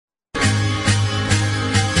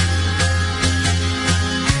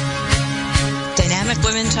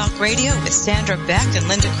Women Talk Radio with Sandra Beck and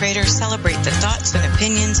Linda Crater celebrate the thoughts and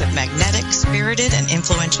opinions of magnetic, spirited, and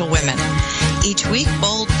influential women. Each week,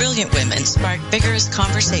 bold, brilliant women spark vigorous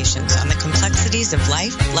conversations on the complexities of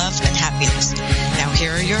life, love, and happiness. Now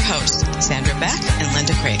here are your hosts, Sandra Beck and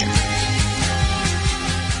Linda Crater.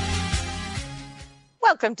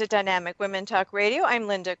 Welcome to Dynamic Women Talk Radio. I'm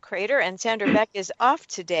Linda Crater, and Sandra Beck is off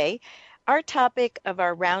today. Our topic of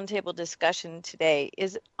our roundtable discussion today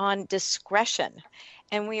is on discretion,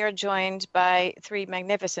 and we are joined by three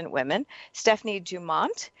magnificent women: Stephanie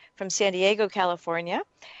Dumont from San Diego, California;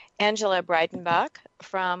 Angela Breidenbach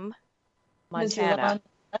from Montana.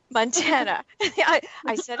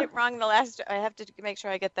 I said it wrong the last. I have to make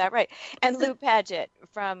sure I get that right. And Lou Padgett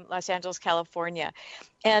from Los Angeles, California.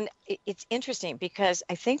 And it's interesting because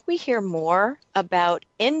I think we hear more about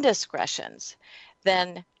indiscretions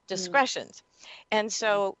than discretions. And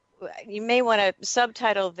so you may want to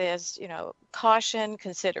subtitle this, caution,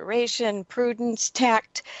 consideration, prudence,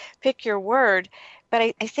 tact, pick your word. But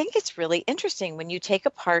I think it's really interesting when you take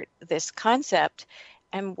apart this concept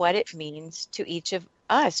and what it means to each of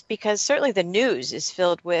us, because certainly the news is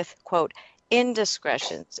filled with, quote,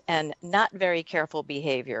 indiscretions and not very careful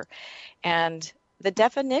behavior. And the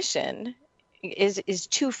definition is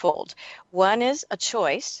twofold. One is a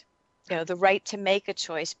choice, the right to make a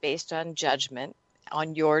choice based on judgment,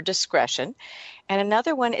 on your discretion. And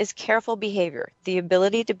another one is careful behavior, the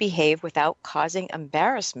ability to behave without causing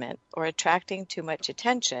embarrassment or attracting too much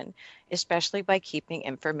attention, especially by keeping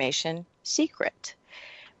information secret,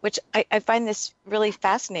 which I find this really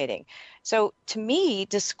fascinating. So to me,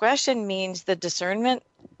 discretion means the discernment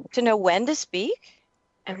to know when to speak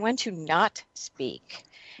and when to not speak,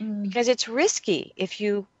 because it's risky if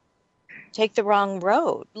you take the wrong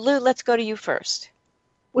road. Lou, let's go to you first.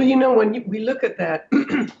 Well, when we look at that,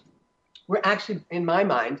 we're actually, in my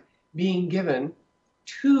mind, being given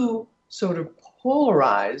two sort of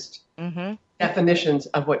polarized definitions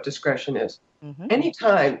of what discretion is.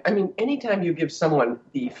 Anytime you give someone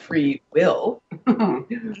the free will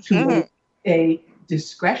to a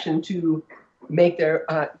discretion to make their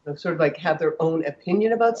sort of like have their own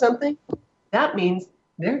opinion about something, that means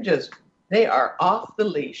they are off the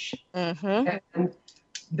leash. And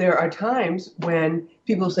there are times when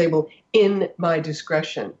people say, well, in my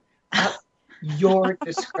discretion, your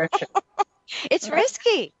discretion. It's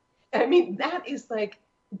risky. I mean, that is like,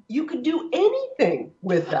 you could do anything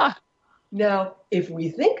with that. Now, if we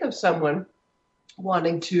think of someone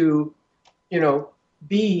wanting to,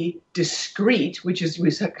 be discreet, which is,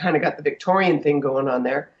 we kind of got the Victorian thing going on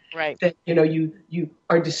there. Right. That, you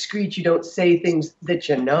are discreet. You don't say things that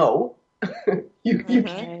you know. You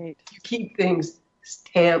keep things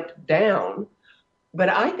stamped down. But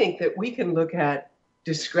I think that we can look at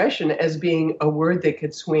discretion as being a word that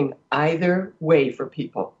could swing either way for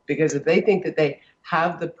people. Because if they think that they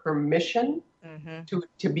have the permission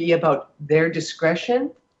to be about their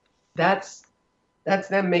discretion, that's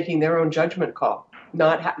them making their own judgment call,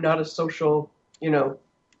 not a social,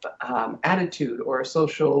 attitude or a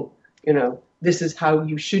social, this is how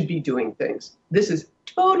you should be doing things. This is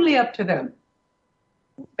totally up to them.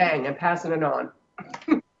 Bang, I'm passing it on.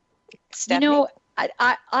 Stephanie?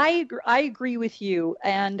 I agree with you,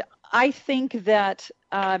 and I think that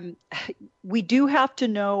we do have to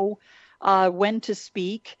know when to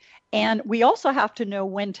speak, and we also have to know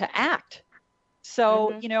when to act.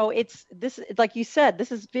 So, it's this, like you said,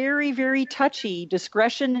 this is very, very touchy.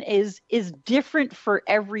 Discretion is different for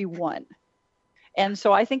everyone. And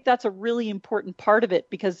so I think that's a really important part of it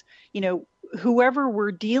because, whoever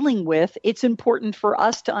we're dealing with, it's important for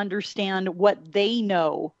us to understand what they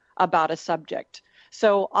know about a subject.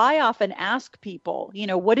 So I often ask people,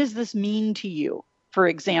 what does this mean to you, for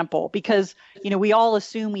example, because, we all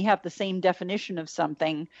assume we have the same definition of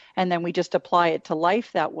something and then we just apply it to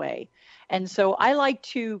life that way. And so I like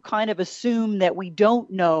to kind of assume that we don't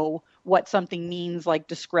know what something means, like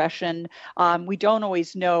discretion. We don't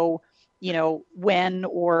always know, when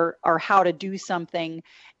or how to do something.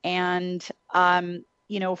 And,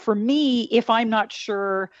 for me, if I'm not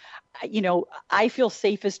sure, I feel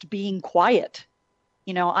safest being quiet.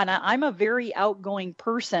 And I'm a very outgoing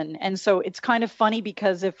person. And so it's kind of funny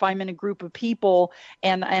because if I'm in a group of people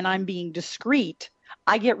and I'm being discreet,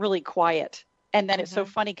 I get really quiet. And then it's so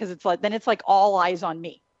funny because it's like all eyes on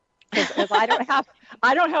me. Because I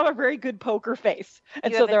don't have a very good poker face.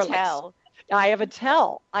 And so they're like, I have a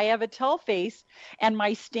tell face, and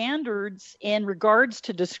my standards in regards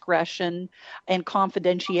to discretion and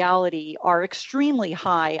confidentiality are extremely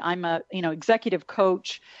high. I'm a executive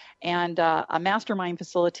coach and a mastermind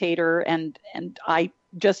facilitator, and I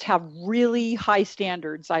just have really high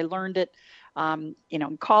standards. I learned it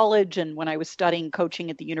in college and when I was studying coaching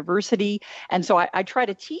at the university. And so I try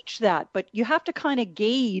to teach that, but you have to kind of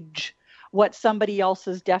gauge what somebody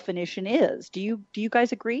else's definition is. Do you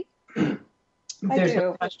guys agree? There's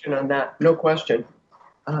no question on that. No question.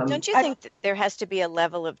 Don't you think that there has to be a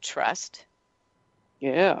level of trust?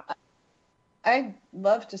 Yeah. I'd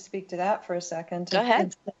love to speak to that for a second. Go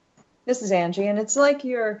ahead. This is Angie, and it's like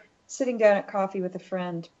you're sitting down at coffee with a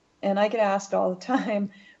friend, and I get asked all the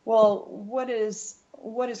time, well, what is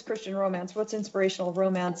Christian romance? What's inspirational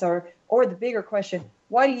romance? Or the bigger question,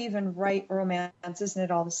 why do you even write romance? Isn't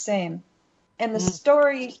it all the same? And the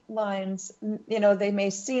storylines, they may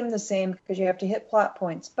seem the same because you have to hit plot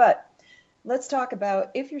points, but let's talk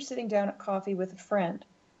about if you're sitting down at coffee with a friend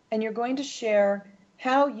and you're going to share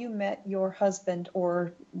how you met your husband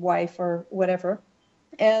or wife or whatever,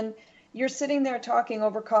 and you're sitting there talking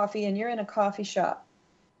over coffee and you're in a coffee shop,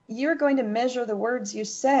 you're going to measure the words you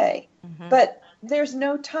say. Mm-hmm. But there's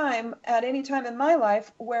no time at any time in my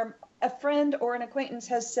life where a friend or an acquaintance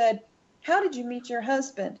has said, how did you meet your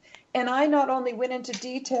husband? And I not only went into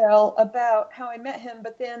detail about how I met him,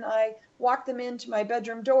 but then I walked them into my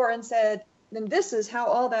bedroom door and said, and this is how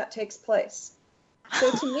all that takes place.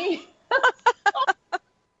 So to me,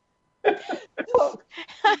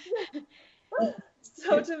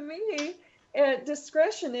 so to me,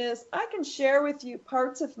 discretion is I can share with you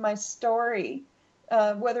parts of my story,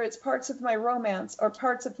 whether it's parts of my romance or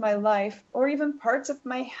parts of my life or even parts of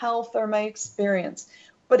my health or my experience.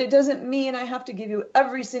 But it doesn't mean I have to give you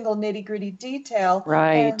every single nitty-gritty detail.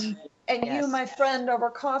 Right. And yes. You, my friend, over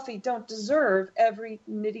coffee don't deserve every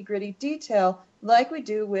nitty-gritty detail like we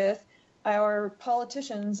do with our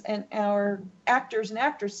politicians and our actors and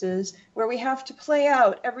actresses, where we have to play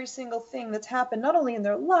out every single thing that's happened, not only in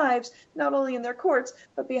their lives, not only in their courts,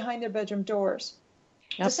 but behind their bedroom doors.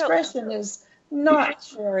 Yep. Discretion is not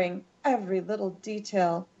sharing every little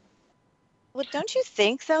detail. Well, don't you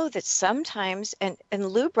think, though, that sometimes, and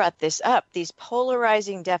Lou brought this up, these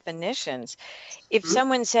polarizing definitions, if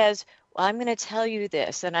someone says, well, I'm going to tell you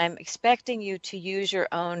this, and I'm expecting you to use your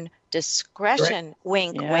own discretion, right.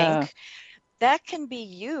 Wink, wink, that can be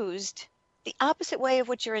used the opposite way of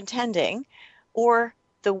what you're intending or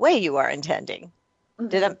the way you are intending.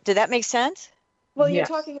 Mm-hmm. Did that make sense? Well, yes.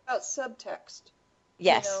 You're talking about subtext.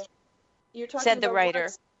 Yes. You're talking Said the about writer.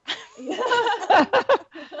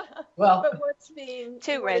 Well, but what's being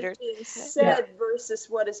said versus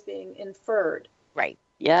what is being inferred. Right.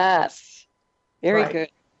 Yes. Very right. good.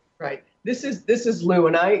 Right. This is Lou,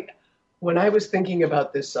 and when I was thinking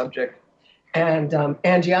about this subject, and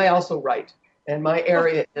Angie, I also write, and my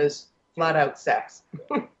area is flat out sex.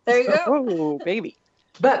 There you go. Oh, baby.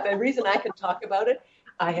 But the reason I can talk about it,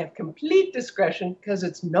 I have complete discretion because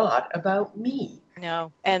it's not about me.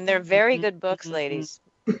 No, and they're very good books, ladies.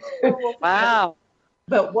 Wow.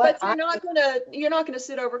 But you're not gonna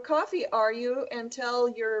sit over coffee, are you, and tell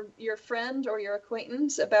your friend or your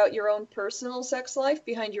acquaintance about your own personal sex life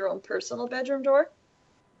behind your own personal bedroom door?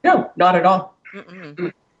 No, not at all.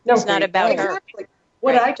 No, it's not about her. Exactly.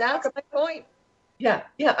 That's my point. Yeah,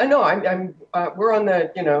 I know.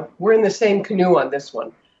 We're in the same canoe on this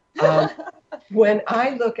one. When I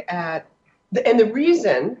look at the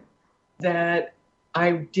reason that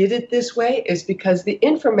I did it this way is because the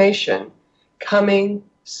information coming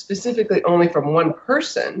specifically only from one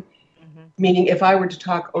person, meaning if I were to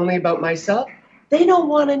talk only about myself, they don't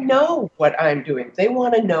want to know what I'm doing. They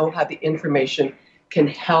want to know how the information can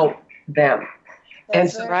help them.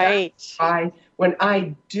 That's and so right. When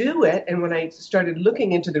I do it, and when I started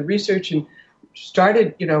looking into the research and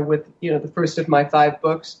started, with, the first of my 5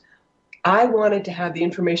 books, I wanted to have the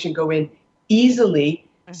information go in easily,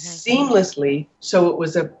 seamlessly, so it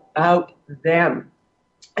was about them.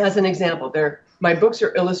 As an example, my books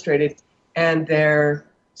are illustrated, and they're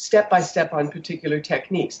step-by-step on particular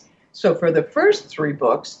techniques. So for the first 3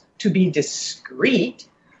 books, to be discreet,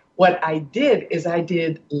 what I did is I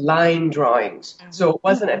did line drawings. So it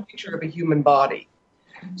wasn't a picture of a human body.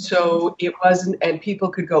 So it wasn't, and people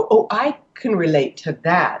could go, oh, I can relate to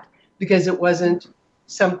that, because it wasn't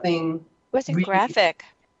something... It wasn't graphic.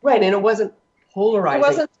 Right, and it wasn't polarizing. It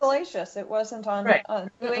wasn't salacious. It wasn't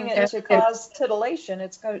doing it to cause titillation.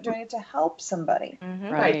 It's doing it to help somebody.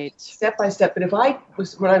 Right, step by step. But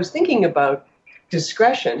when I was thinking about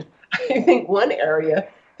discretion, I think one area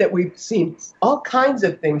that we've seen all kinds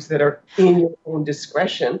of things that are in your own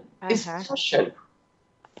discretion is fashion.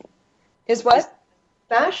 Is what?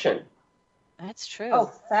 Fashion. That's true. Oh,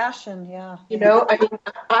 fashion, yeah.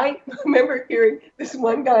 I remember hearing this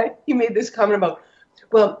one guy, he made this comment about,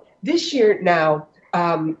 well, this year now,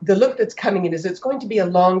 the look that's coming in is it's going to be a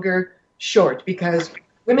longer short because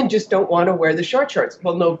women just don't want to wear the short shorts.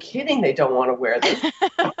 Well, no kidding, they don't want to wear them.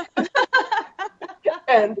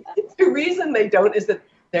 And the reason they don't is that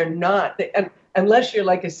they're not. And unless you're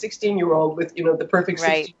like a 16-year-old with, the perfect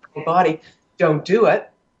 16-year-old body, don't do it.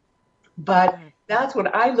 But that's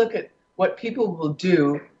what I look at, what people will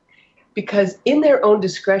do, because in their own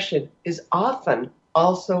discretion is often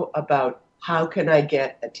also about how can I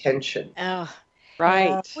get attention. Oh,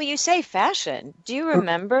 right. Well, you say fashion. Do you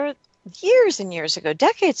remember years and years ago,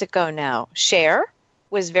 decades ago now, Cher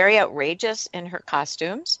was very outrageous in her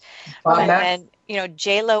costumes. And then,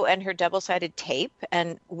 J-Lo and her double-sided tape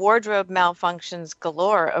and wardrobe malfunctions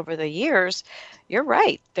galore over the years. You're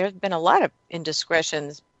right. There's been a lot of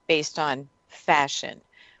indiscretions based on fashion.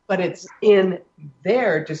 But it's in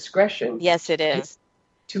their discretion. Yes, it is.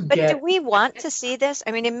 But do we want to see this?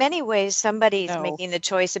 I mean, in many ways, somebody's making the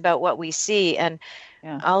choice about what we see, and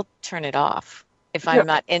I'll turn it off if I'm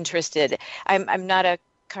not interested. I'm not a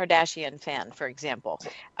Kardashian fan, for example.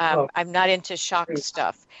 I'm not into shock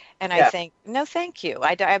stuff. And I think, no, thank you.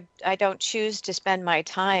 I don't choose to spend my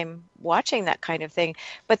time watching that kind of thing.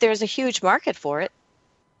 But there's a huge market for it.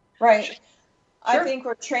 Right. Sure. I think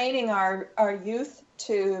we're training our youth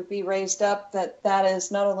to be raised up that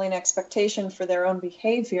is not only an expectation for their own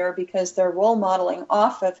behavior, because they're role modeling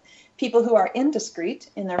off of people who are indiscreet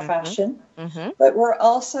in their fashion, but we're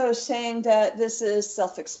also saying that this is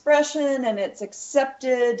self-expression and it's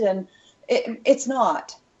accepted, and it's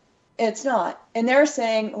not. It's not. And they're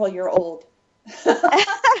saying, well, you're old.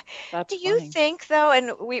 Do you think, though,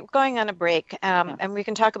 and we're going on a break, and we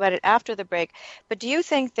can talk about it after the break, but do you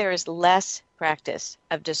think there is less practice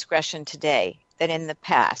of discretion today than in the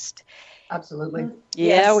past? Absolutely.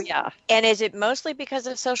 Yeah, yeah. And is it mostly because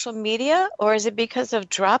of social media, or is it because of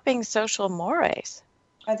dropping social mores?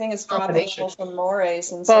 I think it's dropping social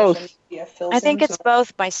mores and both. Social media. I think it's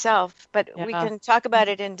both myself, but we can talk about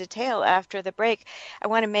it in detail after the break. I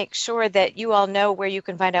want to make sure that you all know where you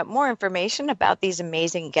can find out more information about these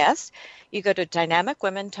amazing guests. You go to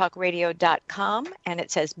dynamicwomentalkradio.com, and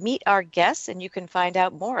it says Meet Our Guests, and you can find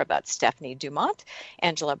out more about Stephanie Dumont,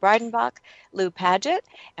 Angela Breidenbach, Lou Paget,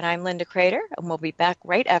 and I'm Linda Crater, and we'll be back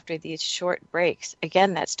right after these short breaks.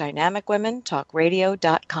 Again, that's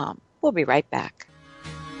dynamicwomentalkradio.com. We'll be right back.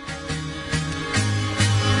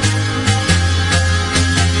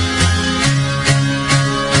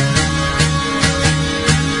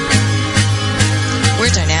 We're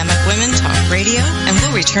Dynamic Women Talk Radio, and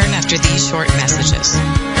we'll return after these short messages.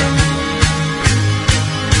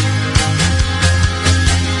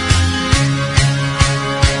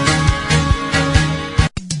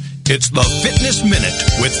 It's the Fitness Minute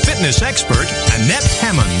with fitness expert Annette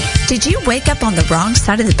Hammond. Did you wake up on the wrong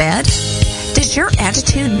side of the bed? Does your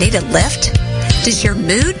attitude need a lift? Does your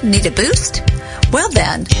mood need a boost? Well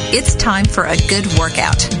then, it's time for a good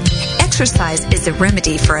workout. Exercise is a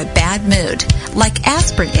remedy for a bad mood, like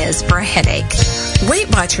aspirin is for a headache. Weight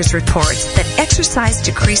Watchers reports that exercise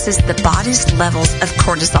decreases the body's levels of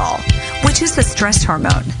cortisol, which is the stress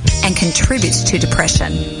hormone, and contributes to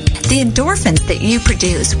depression. The endorphins that you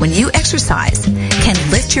produce when you exercise can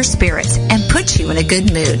lift your spirits and put you in a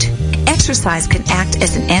good mood. Exercise can act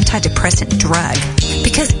as an antidepressant drug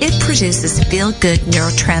because it produces feel-good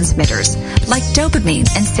neurotransmitters like dopamine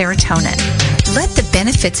and serotonin. Let the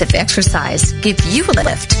benefits of exercise give you a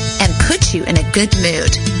lift and put you in a good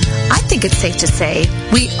mood. I think it's safe to say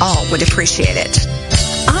we all would appreciate it.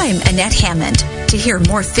 I'm Annette Hammond. To hear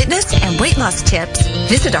more fitness and weight loss tips,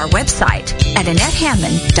 visit our website at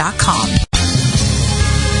AnnetteHammond.com.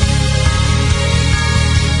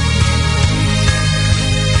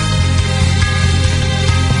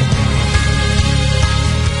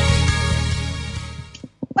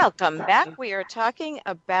 Welcome back. We are talking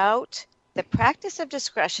about the practice of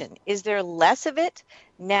discretion. Is there less of it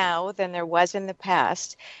now than there was in the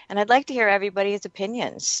past? And I'd like to hear everybody's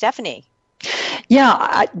opinions. Stephanie. Yeah,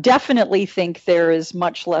 I definitely think there is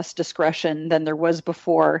much less discretion than there was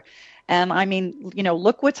before. And I mean,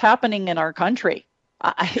 look what's happening in our country.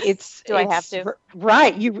 I have to?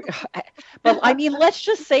 Right. But I mean, let's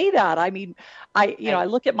just say that. I mean, I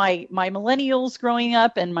look at my millennials growing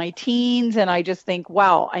up and my teens, and I just think,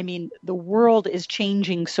 wow, I mean, the world is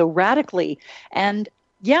changing so radically. And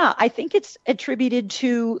yeah, I think it's attributed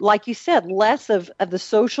to, like you said, less of the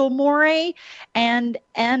social moray and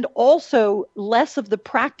also less of the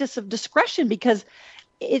practice of discretion, because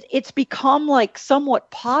it's become like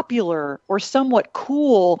somewhat popular or somewhat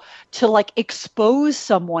cool to like expose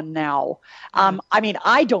someone now. I mean,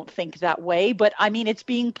 I don't think that way, but I mean, it's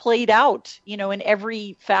being played out, in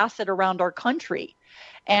every facet around our country.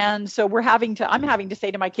 And so I'm having to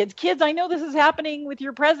say to my kids, I know this is happening with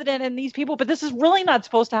your president and these people, but this is really not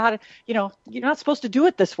supposed to, you're not supposed to do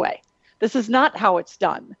it this way. This is not how it's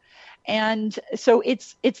done. And so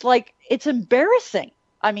it's like, it's embarrassing.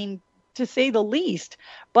 I mean, to say the least,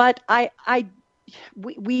 but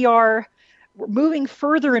we're moving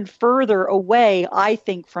further and further away, I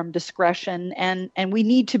think, from discretion, and we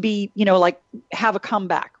need to be, have a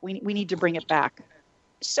comeback. We need to bring it back.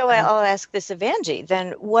 So I'll ask this of Angie,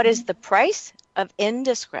 then what is the price of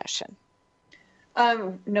indiscretion?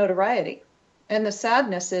 Notoriety. And the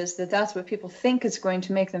sadness is that that's what people think is going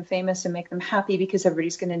to make them famous and make them happy, because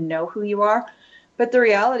everybody's going to know who you are. But the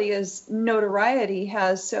reality is notoriety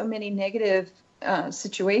has so many negative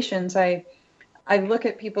situations. I look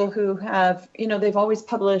at people who have, they've always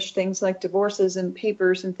published things like divorces and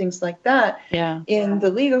papers and things like that in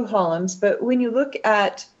the legal columns. But when you look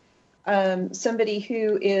at somebody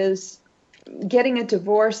who is getting a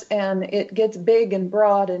divorce and it gets big and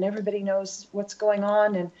broad and everybody knows what's going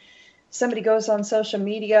on, and somebody goes on social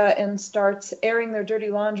media and starts airing their dirty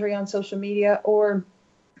laundry on social media, or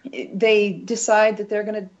they decide that they're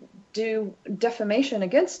going to do defamation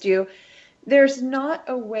against you, there's not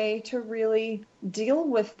a way to really deal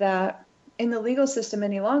with that in the legal system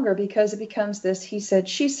any longer, because it becomes this he said,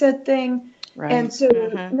 she said thing. Right. And so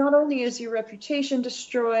not only is your reputation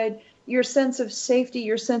destroyed, your sense of safety,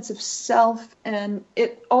 your sense of self, and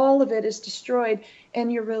all of it is destroyed,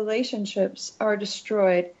 and your relationships are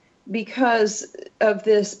destroyed because of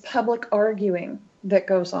this public arguing that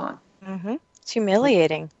goes on. Mm-hmm. It's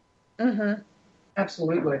humiliating. Mm-hmm.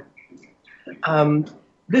 Absolutely.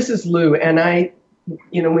 This is Lou, and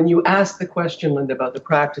when you ask the question, Linda, about the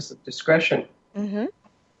practice of discretion,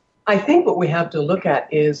 I think what we have to look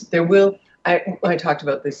at is I talked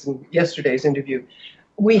about this in yesterday's interview.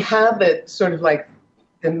 We have it sort of like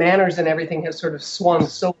the manners and everything has sort of swung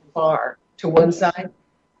so far to one side,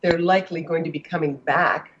 they're likely going to be coming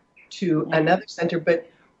back to another center. But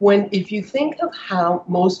if you think of how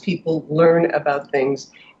most people learn about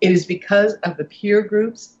things, it is because of the peer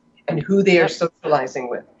groups and who they are socializing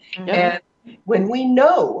with. And when we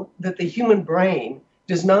know that the human brain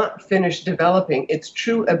does not finish developing its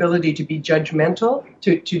true ability to be judgmental,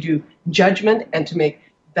 to do judgment and to make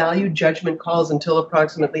value judgment calls until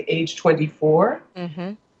approximately age 24,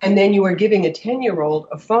 and then you are giving a 10-year-old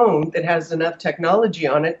a phone that has enough technology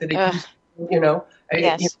on it that it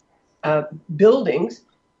can, buildings.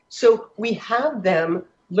 So we have them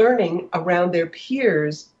learning around their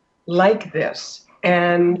peers like this.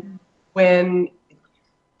 And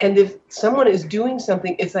if someone is doing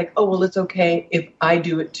something, it's like, oh, well, it's okay if I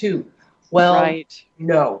do it too. Well,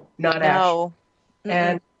 no, not actually.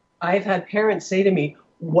 And I've had parents say to me,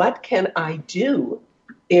 what can I do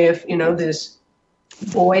if, this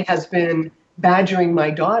boy has been badgering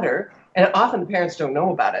my daughter? And often the parents don't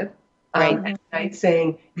know about it. And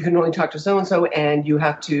saying, you can only talk to so-and-so and you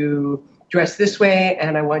have to dress this way,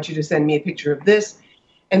 and I want you to send me a picture of this.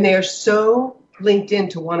 And they are so linked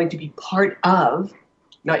into wanting to be part of,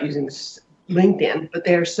 not using LinkedIn, but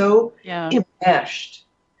they are so enmeshed.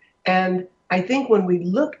 And I think when we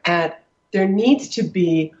look at, there needs to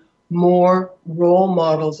be more role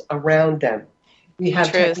models around them. We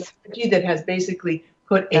have technology that has basically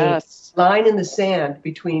put a line in the sand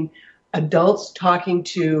between adults talking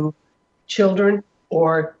to children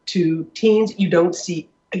or to teens.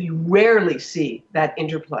 You rarely see that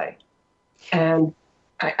interplay. And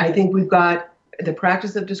I think we've got the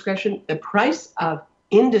practice of discretion. The price of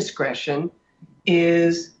indiscretion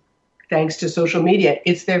is, thanks to social media,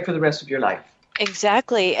 it's there for the rest of your life.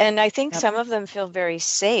 Exactly. And I think some of them feel very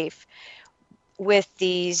safe with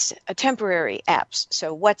these temporary apps.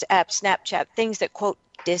 So WhatsApp, Snapchat, things that, quote,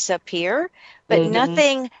 disappear, but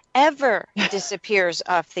nothing ever disappears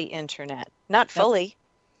off the internet. Not fully.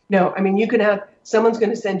 No, I mean, you can have, someone's going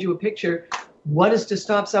to send you a picture. What is to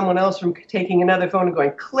stop someone else from taking another phone and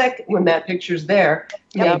going click when that picture's there?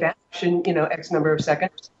 May vanish in, X number of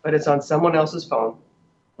seconds, but it's on someone else's phone.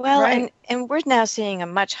 Well, and we're now seeing a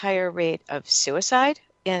much higher rate of suicide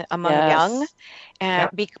among young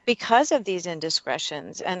because of these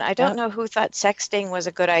indiscretions. And I don't know who thought sexting was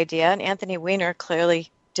a good idea, and Anthony Weiner clearly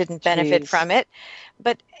didn't benefit from it.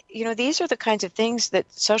 But, these are the kinds of things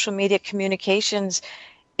that social media communications,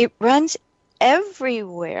 it runs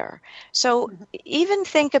everywhere. So even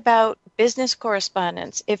think about business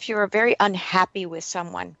correspondence. If you're very unhappy with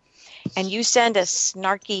someone and you send a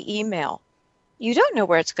snarky email, you don't know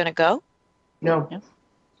where it's going to go. No.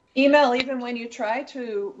 Email, even when you try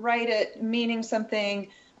to write it meaning something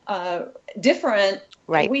different,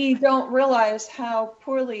 we don't realize how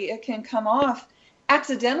poorly it can come off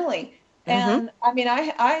accidentally. And I mean,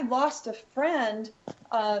 I lost a friend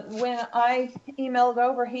when I emailed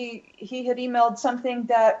over. He had emailed something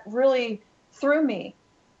that really threw me.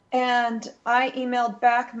 And I emailed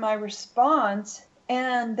back my response,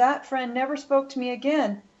 and that friend never spoke to me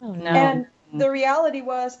again. Oh, no. And the reality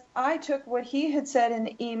was I took what he had said in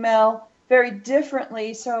the email very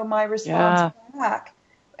differently, so my response back.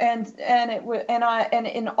 And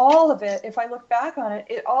in all of it, if I look back on it,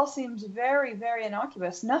 it all seems very, very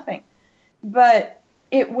innocuous, nothing. But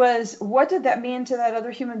it was, what did that mean to that other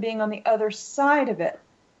human being on the other side of it?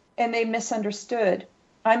 And they misunderstood.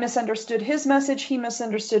 I misunderstood his message, he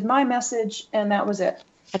misunderstood my message, and that was it.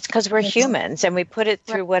 It's because we're humans, and we put it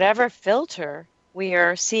through whatever filter we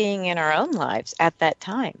are seeing in our own lives at that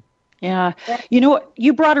time. Yeah. You know,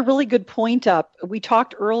 you brought a really good point up. We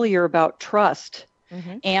talked earlier about trust.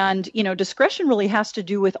 And, you know, discretion really has to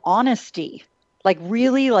do with honesty, like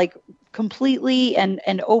really like completely and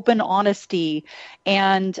open honesty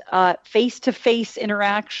and face-to-face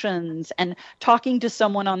interactions and talking to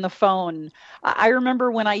someone on the phone. I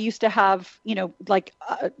remember when I used to have, you know, like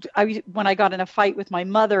when I got in a fight with my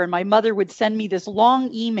mother, and my mother would send me this long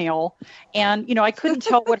email, and, you know, I couldn't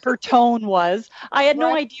tell what her tone was. I had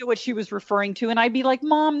no idea what she was referring to. And I'd be like,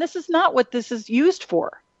 Mom, this is not what this is used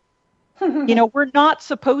for. You know, we're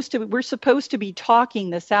supposed to be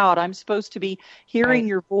talking this out. I'm supposed to be hearing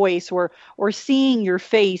your voice or seeing your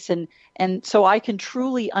face. And so I can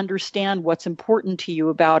truly understand what's important to you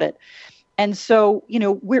about it. And so, you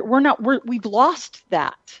know, we've lost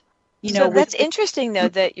that, you know. So that's interesting though,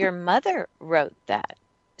 that your mother wrote that.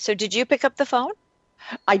 So did you pick up the phone?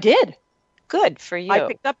 I did. Good for you. I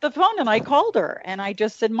picked up the phone and I called her and I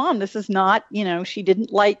just said, Mom, this is not, you know, she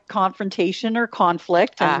didn't like confrontation or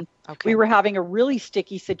conflict. And we were having a really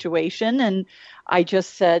sticky situation. And I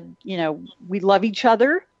just said, you know, we love each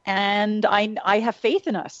other and I have faith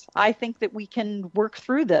in us. I think that we can work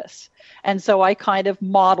through this. And so I kind of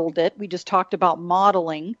modeled it. We just talked about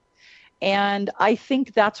modeling. And I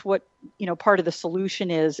think that's what, you know, part of the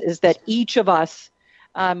solution is that each of us,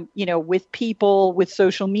 you know, with people, with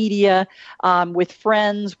social media, with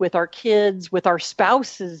friends, with our kids, with our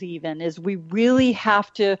spouses even, is we really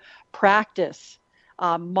have to practice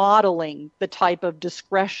modeling the type of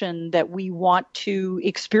discretion that we want to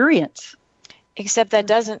experience. Except that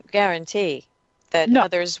doesn't guarantee that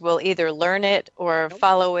others will either learn it or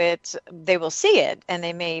follow it. They will see it and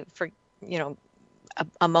they may, for, you know,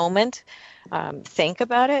 a moment, think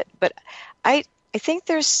about it. But I think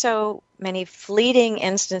there's so many fleeting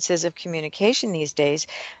instances of communication these days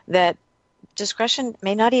that discretion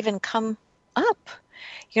may not even come up.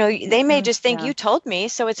 You know, they may just think you told me,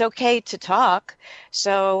 so it's okay to talk.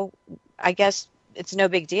 So I guess it's no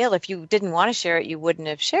big deal. If you didn't want to share it, you wouldn't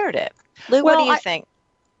have shared it. Lou, what do you think?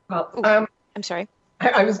 Well, I'm sorry.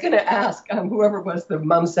 I was going to ask whoever was the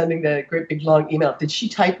mom sending the great big long email, did she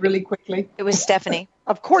type really quickly? It was Stephanie.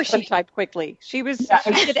 Of course she typed quickly. She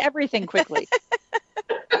did everything quickly.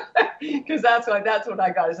 Because that's what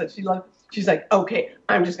I got. Is that she's like, okay,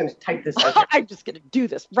 I'm just going to type this out. I'm just going to do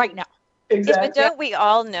this right now. Exactly. Yes, but don't we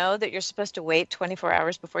all know that you're supposed to wait 24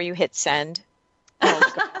 hours before you hit send?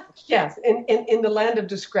 Oh, yes, in the land of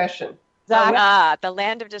discretion. The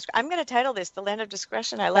land of discretion. I'm going to title this "The Land of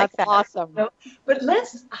Discretion." I like that. Awesome. No, but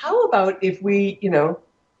how about if we, you know,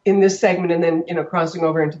 in this segment and then, you know, crossing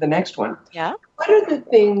over into the next one. Yeah. What are the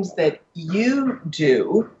things that you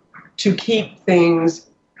do to keep things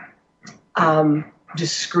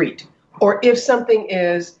discreet? Or if something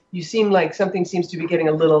you seem like something seems to be getting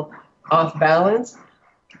a little off balance,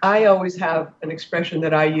 I always have an expression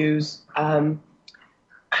that I use. I'm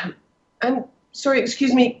sorry,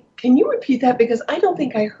 excuse me, can you repeat that? Because I don't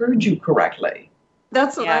think I heard you correctly.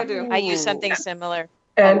 That's what I do. I use something similar.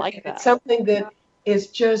 And I like that. It's something that is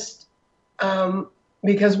just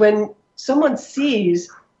because when someone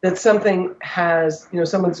sees that something has, you know,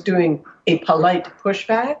 someone's doing a polite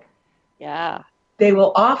pushback, they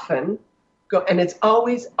will often go, and it's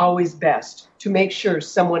always, always best to make sure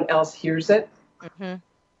someone else hears it.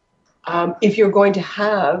 Mm-hmm. If you're going to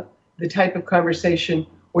have the type of conversation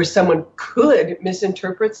where someone could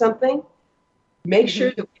misinterpret something, make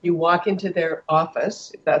sure that when you walk into their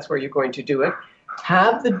office, if that's where you're going to do it,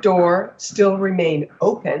 have the door still remain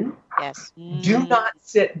open. Yes. Do not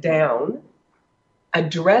sit down.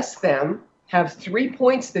 Address them. Have 3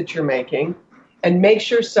 points that you're making, and make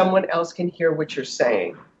sure someone else can hear what you're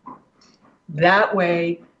saying. That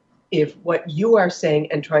way, if what you are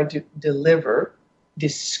saying and trying to deliver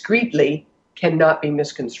discreetly cannot be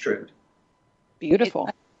misconstrued. Beautiful.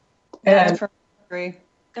 I firmly agree.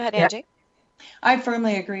 Go ahead, Angie. I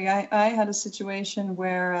firmly agree. I had a situation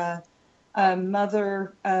where a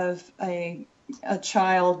mother of a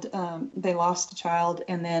child. They lost a child,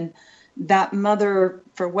 and then that mother,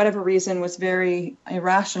 for whatever reason, was very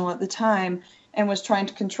irrational at the time and was trying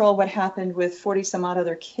to control what happened with 40 some odd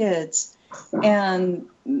other kids. And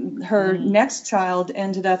her next child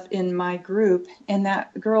ended up in my group, and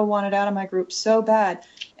that girl wanted out of my group so bad,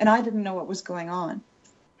 and I didn't know what was going on.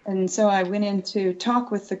 And so I went in to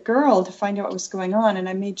talk with the girl to find out what was going on, and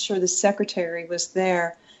I made sure the secretary was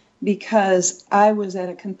there because I was at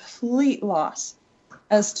a complete loss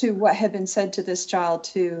as to what had been said to this child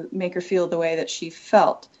to make her feel the way that she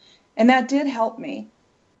felt. And that did help me.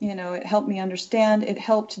 You know, it helped me understand. It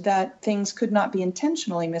helped that things could not be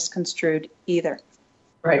intentionally misconstrued either.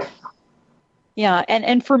 Right. Yeah,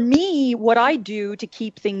 and for me, what I do to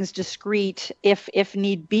keep things discreet, if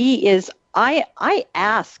need be, is I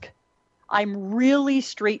ask. I'm really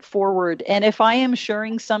straightforward. And if I am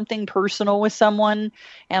sharing something personal with someone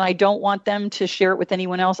and I don't want them to share it with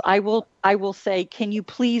anyone else, I will say, can you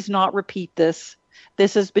please not repeat this?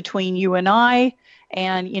 This is between you and I.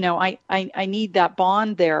 And, you know, I need that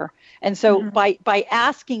bond there. And so by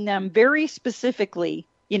asking them very specifically,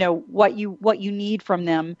 you know, what you need from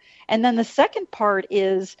them. And then the second part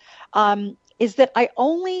is that I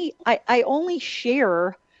only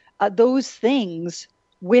share those things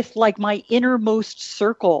with like my innermost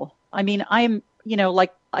circle. I mean, I'm, you know,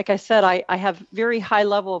 like I said, I have very high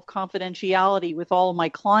level of confidentiality with all of my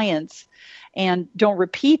clients and don't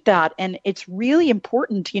repeat that. And it's really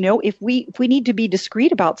important, you know, if we need to be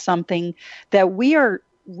discreet about something, that we are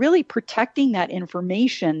really protecting that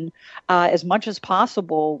information as much as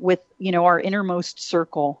possible with, you know, our innermost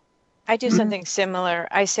circle. I do something similar.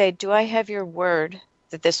 I say, do I have your word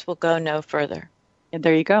that this will go no further? And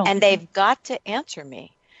there you go. And they've got to answer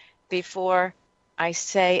me before I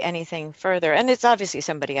say anything further. And it's obviously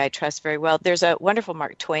somebody I trust very well. There's a wonderful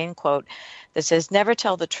Mark Twain quote that says, never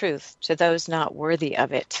tell the truth to those not worthy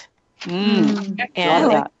of it.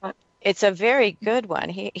 And it's a very good one.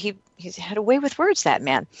 He's had a way with words, that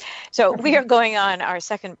man. So we are going on our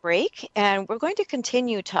second break, and we're going to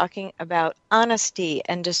continue talking about honesty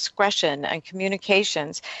and discretion and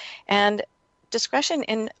communications and discretion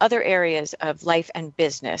in other areas of life and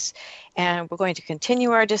business. And we're going to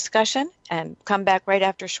continue our discussion and come back right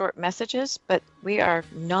after short messages, but we are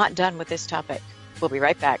not done with this topic. We'll be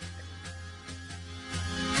right back.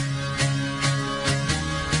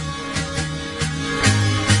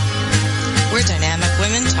 We're Dynamic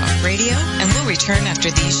Women Talk Radio, and we'll return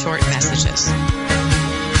after these short messages.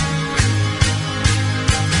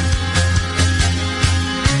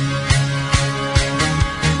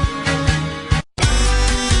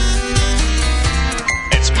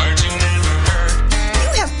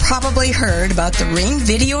 Probably heard about the Ring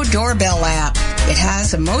Video Doorbell app. It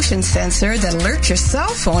has a motion sensor that alerts your cell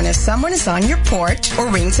phone if someone is on your porch or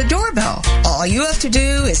rings a doorbell. All you have to do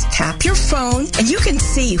is tap your phone and you can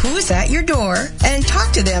see who is at your door and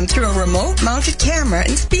talk to them through a remote-mounted camera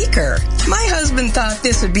and speaker. My husband thought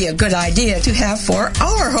this would be a good idea to have for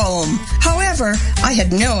our home. However, I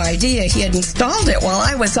had no idea he had installed it while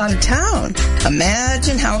I was out of town.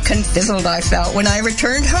 Imagine how confizzled I felt when I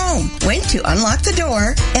returned home, went to unlock the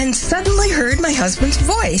door, and suddenly heard my husband's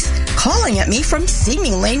voice calling at me from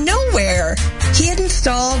seemingly nowhere. He had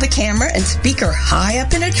installed a camera and speaker high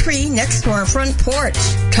up in a tree next to our front porch.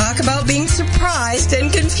 Talk about being surprised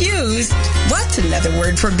and confused. What's another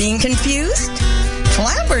word for being confused?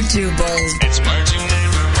 Flabbertubled.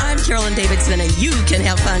 I'm Carolyn Davidson, and you can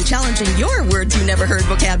have fun challenging your words you never heard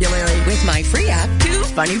vocabulary with my free app, Too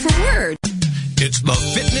Funny for Words. It's the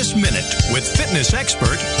Fitness Minute with fitness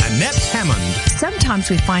expert Annette Hammond. Sometimes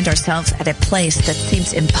we find ourselves at a place that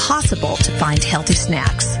seems impossible to find healthy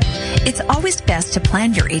snacks. It's always best to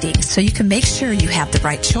plan your eating so you can make sure you have the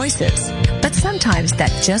right choices. But sometimes that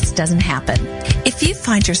just doesn't happen. If you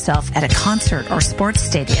find yourself at a concert or sports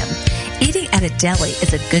stadium, eating at a deli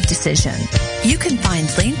is a good decision. You can find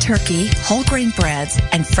lean turkey, whole grain breads,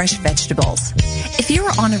 and fresh vegetables. If you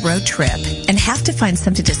are on a road trip and have to find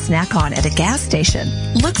something to snack on at a gas station,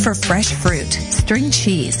 look for fresh fruit, string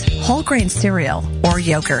cheese, whole grain cereal, or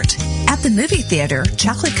yogurt. At the movie theater,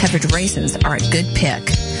 chocolate-covered raisins are a good pick.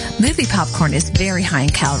 Movie popcorn is very high in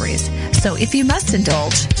calories, so if you must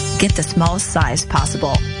indulge, get the smallest size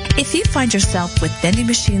possible. If you find yourself with vending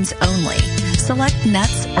machines only, select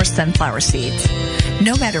nuts or sunflower seeds.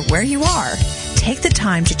 No matter where you are, take the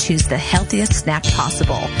time to choose the healthiest snack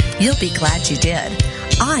possible. You'll be glad you did.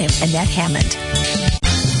 I'm Annette Hammond.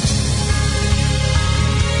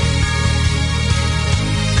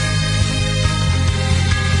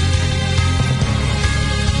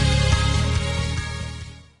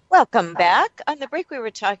 Welcome back. On the break, we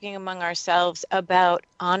were talking among ourselves about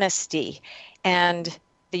honesty and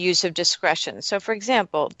the use of discretion. So, for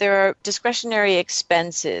example, there are discretionary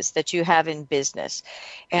expenses that you have in business,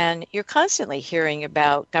 and you're constantly hearing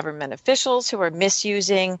about government officials who are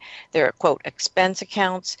misusing their, quote, expense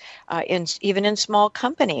accounts. Even in small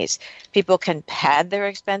companies, people can pad their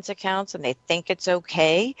expense accounts and they think it's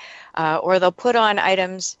okay, or they'll put on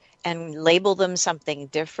items and label them something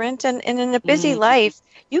different. And in a busy life,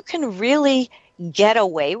 you can really get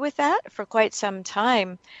away with that for quite some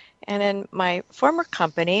time. And in my former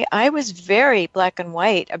company, I was very black and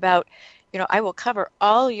white about, I will cover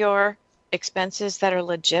all your expenses that are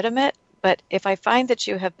legitimate, but if I find that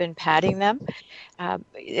you have been padding them,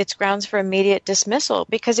 it's grounds for immediate dismissal,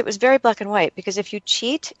 because it was very black and white. Because if you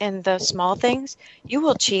cheat in the small things, you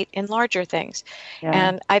will cheat in larger things. Yeah.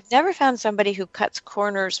 And I've never found somebody who cuts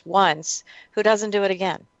corners once who doesn't do it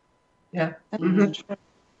again. Yeah. Mm-hmm.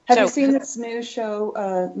 Have you seen this new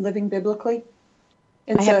show, Living Biblically?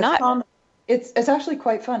 I have not. It's actually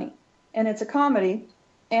quite funny, and it's a comedy,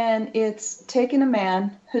 and it's taken a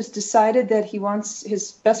man who's decided that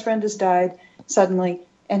his best friend has died suddenly,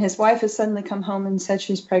 and his wife has suddenly come home and said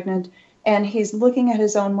she's pregnant, and he's looking at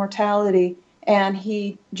his own mortality, and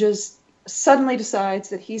he just suddenly decides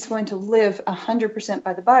that he's going to live 100%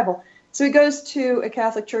 by the Bible. So he goes to a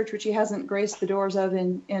Catholic church, which he hasn't graced the doors of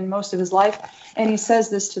in most of his life, and he says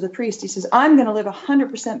this to the priest. He says, I'm going to live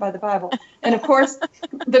 100% by the Bible. And, of course,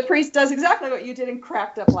 the priest does exactly what you did and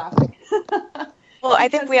cracked up laughing. Well, I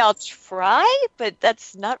think we all try, but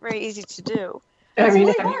that's not very easy to do. It's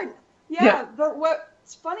really hard. Yeah, but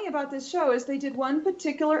what's funny about this show is they did one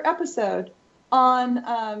particular episode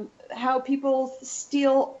on how people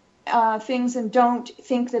steal things and don't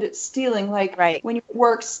think that it's stealing, like when you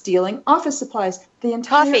work stealing office supplies. The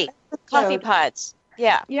entire coffee pods.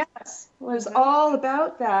 Yeah. Yes, was all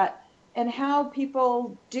about that, and how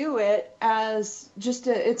people do it as just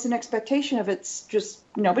it's an expectation of it's just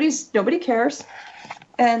nobody cares.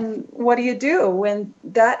 And what do you do when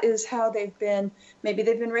that is how maybe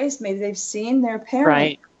they've been raised, maybe they've seen their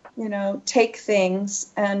parent take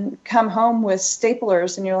things and come home with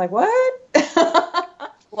staplers, and you're like, what?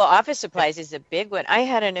 Well, office supplies is a big one. I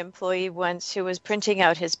had an employee once who was printing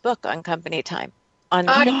out his book on company time on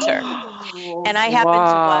the printer. And I happened to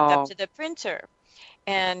walk up to the printer,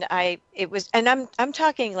 and I'm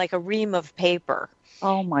talking like a ream of paper.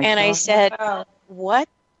 Oh my God. And I said, what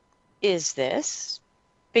is this?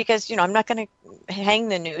 Because, I'm not going to hang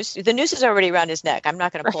the noose. The noose is already around his neck. I'm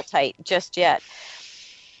not going to pull tight just yet.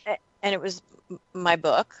 And it was my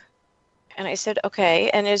book. And I said, okay,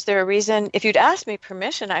 and is there a reason? If you'd asked me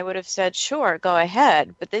permission, I would have said, sure, go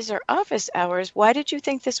ahead. But these are office hours. Why did you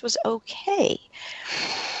think this was okay?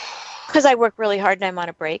 Because I work really hard and I'm on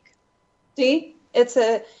a break. See, it's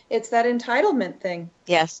that entitlement thing.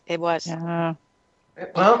 Yes, it was. Yeah.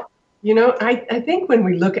 Well, I think when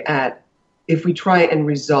we look at if we try and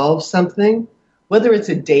resolve something, whether it's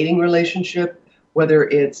a dating relationship, whether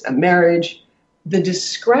it's a marriage, the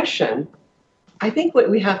discretion, I think what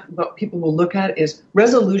people will look at is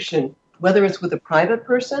resolution, whether it's with a private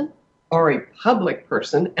person or a public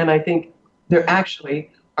person. And I think there actually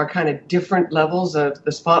are kind of different levels of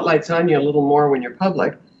the spotlight's on you a little more when you're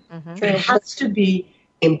public. Mm-hmm. It has to be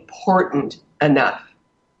important enough.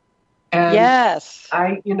 And yes.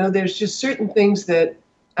 There's just certain things that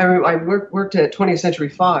I worked at 20th Century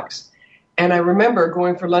Fox, and I remember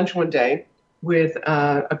going for lunch one day with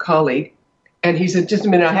a colleague, and he said, just a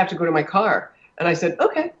minute, I have to go to my car. And I said,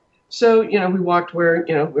 okay. So, we walked where,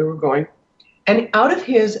 we were going. And out of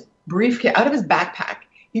his briefcase, out of his backpack,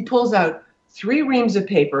 he pulls out 3 reams of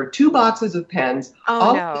paper, 2 boxes of pens,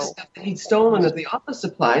 all of the stuff that he'd stolen at the office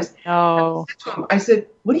supplies. Oh. I said,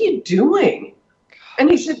 what are you doing? And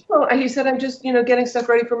he said, I'm just, getting stuff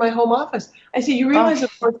ready for my home office. I said, you realize,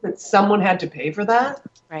 of course, that someone had to pay for that?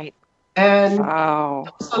 Right. And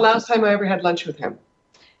that was the last time I ever had lunch with him.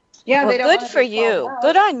 Yeah, well, good for you.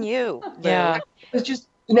 Good on you. Yeah. It's just,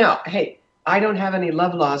 hey, I don't have any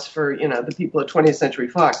love loss for, the people at 20th Century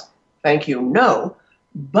Fox. Thank you. No.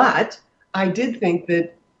 But I did think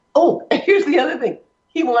that, here's the other thing.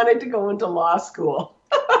 He wanted to go into law school.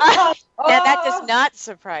 Now, that does not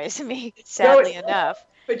surprise me, sadly enough.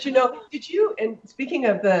 But, did you, and speaking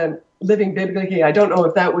of the Living Biblically, I don't know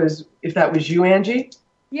if that was you, Angie.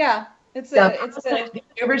 Yeah. Have you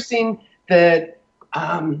ever seen the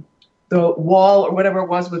Wall or whatever it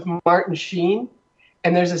was with Martin Sheen?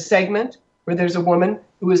 And there's a segment where there's a woman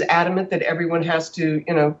who is adamant that everyone has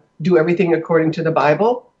to, do everything according to the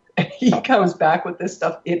Bible. And he comes back with this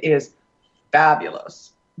stuff. It is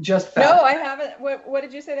fabulous. Just No, fast. I haven't. What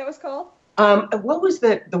did you say that was called? What was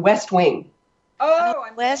the West Wing?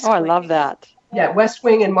 West I love that. Yeah, West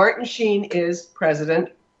Wing, and Martin Sheen is president.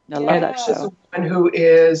 I love that She's show. the woman who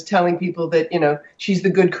is telling people that, she's the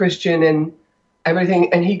good Christian and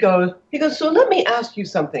everything. And he goes, so let me ask you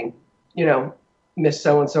something, Miss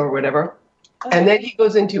So-and-so or whatever. And then he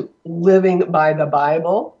goes into living by the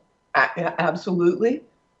Bible. Absolutely.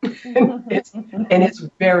 and it's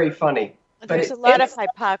very funny. There's a lot of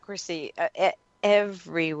hypocrisy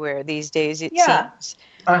everywhere these days, it seems.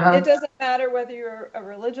 It doesn't matter whether you're a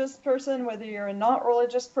religious person, whether you're a not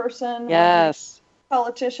religious person, yes,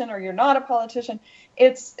 politician, or you're not a politician.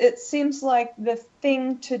 It seems like the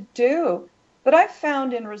thing to do. But I've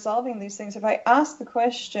found in resolving these things, if I ask the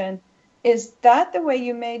question, is that the way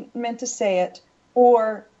you meant to say it,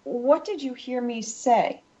 or what did you hear me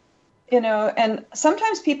say? And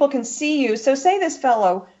sometimes people can see you. So say this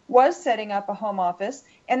fellow was setting up a home office,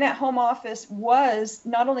 and that home office was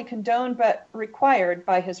not only condoned but required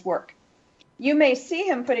by his work. You may see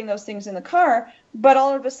him putting those things in the car, but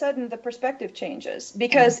all of a sudden the perspective changes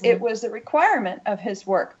because it was a requirement of his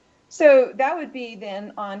work. So that would be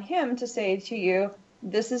then on him to say to you,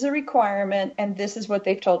 this is a requirement and this is what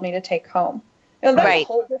they've told me to take home. That's a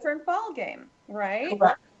whole different ballgame, right?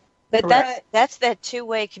 Correct. But that's that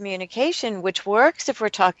two-way communication, which works if we're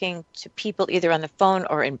talking to people either on the phone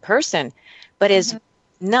or in person, but is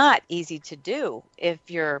not easy to do if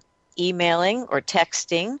you're emailing or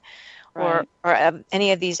texting or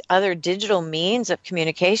any of these other digital means of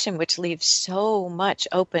communication, which leaves so much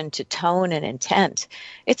open to tone and intent.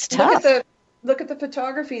 It's tough. Look at the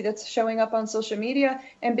photography that's showing up on social media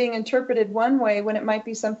and being interpreted one way when it might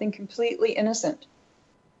be something completely innocent.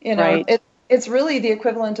 It's really the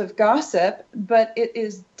equivalent of gossip, but it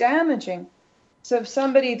is damaging. So if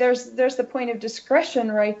somebody, there's the point of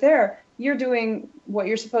discretion right there. You're doing what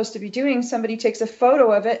you're supposed to be doing. Somebody takes a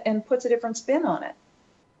photo of it and puts a different spin on it.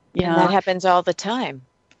 Yeah, and that happens all the time.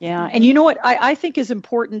 Yeah. And you know what I think is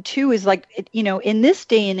important too is in this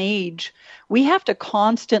day and age, we have to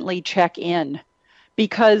constantly check in.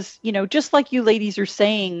 Because, just like you ladies are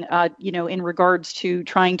saying, in regards to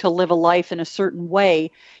trying to live a life in a certain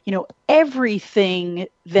way, everything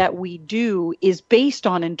that we do is based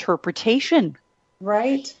on interpretation.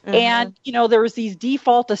 Right. And, there's these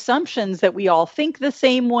default assumptions that we all think the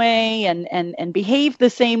same way and behave the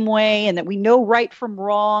same way, and that we know right from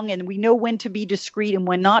wrong, and we know when to be discreet and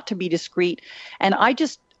when not to be discreet. And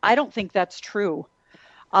I don't think that's true.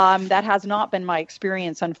 That has not been my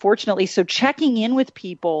experience, unfortunately. So checking in with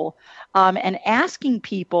people and asking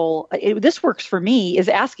people, this works for me, is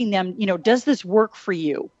asking them, does this work for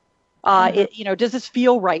you? Does this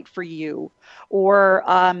feel right for you? Or,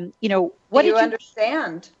 what do you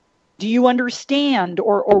understand? Do you understand?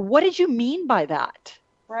 Or what did you mean by that?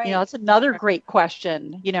 Right. That's another great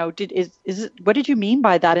question. What did you mean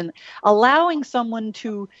by that? And allowing someone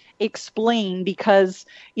to explain, because,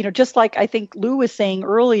 just like I think Lou was saying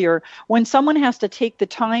earlier, when someone has to take the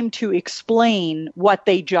time to explain what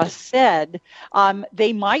they just said,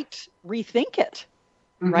 they might rethink it.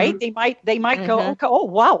 Right? They might go, oh,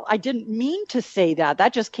 wow, I didn't mean to say that.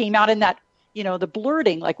 That just came out in that, the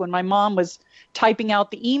blurting, like when my mom was typing out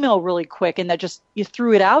the email really quick and you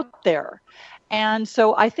threw it out there. And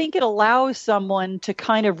so I think it allows someone to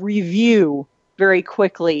kind of review very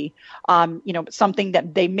quickly, something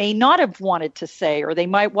that they may not have wanted to say, or they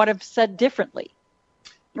might want to have said differently.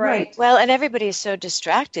 Right. Well, and everybody is so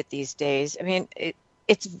distracted these days. I mean,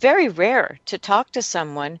 it's very rare to talk to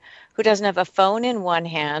someone who doesn't have a phone in one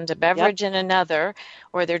hand, a beverage in another,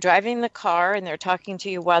 or they're driving the car and they're talking to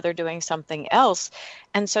you while they're doing something else.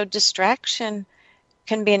 And so distraction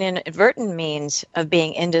can be an inadvertent means of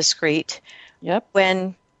being indiscreet. Yep.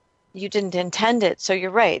 When you didn't intend it. So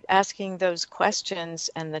you're right. Asking those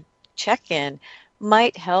questions and the check-in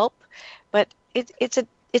might help, but it's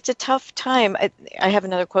a tough time. I have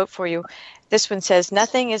another quote for you. This one says,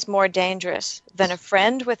 "Nothing is more dangerous than a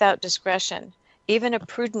friend without discretion. Even a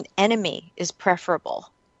prudent enemy is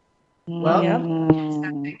preferable." Well,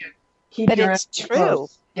 but it's true.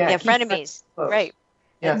 Close. Yeah, frenemies. Right.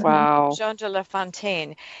 Yes. Wow. Jean de La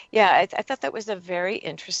Fontaine. Yeah, I thought that was a very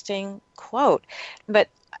interesting quote. But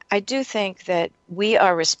I do think that we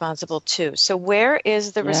are responsible too. So where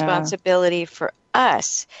is the responsibility for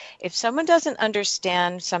us? If someone doesn't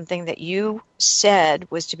understand something that you said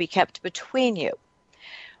was to be kept between you,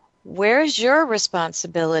 where's your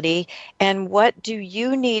responsibility, and what do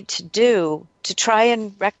you need to do to try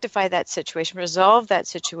and rectify that situation, resolve that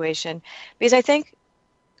situation? Because I think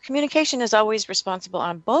communication is always responsible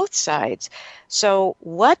on both sides. So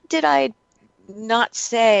what did I not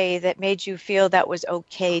say that made you feel that was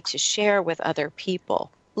okay to share with other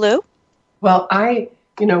people? Lou? Well,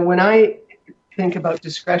 when I think about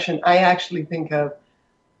discretion, I actually think of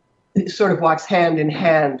it sort of walks hand in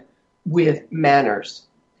hand with manners.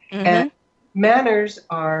 Mm-hmm. And manners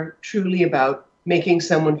are truly about making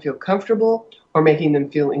someone feel comfortable or making them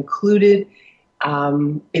feel included.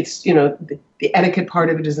 It's, the etiquette part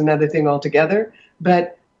of it is another thing altogether.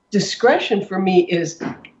 But discretion for me is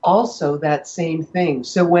also that same thing.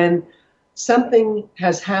 So when something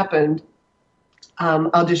has happened,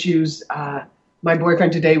 I'll just use my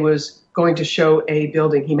boyfriend today was going to show a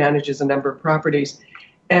building. He manages a number of properties.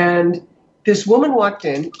 And this woman walked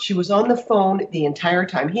in. She was on the phone the entire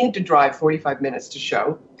time. He had to drive 45 minutes to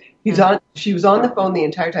show. She was on the phone the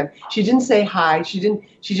entire time. She didn't say hi. She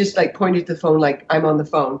just like pointed to the phone like, I'm on the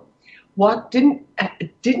phone.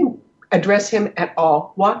 Didn't address him at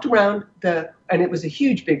all. Walked around and it was a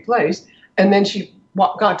huge, big place. And then she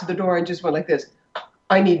got to the door and just went like this.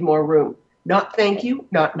 I need more room. Not thank you,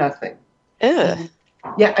 not nothing. Ugh.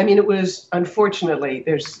 Yeah, I mean, it was, unfortunately,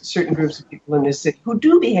 there's certain groups of people in this city who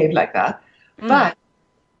do behave like that. But,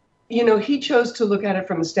 he chose to look at it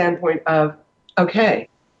from the standpoint of, okay,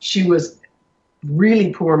 she was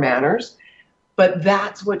really poor manners, but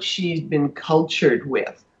that's what she's been cultured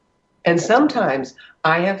with. And sometimes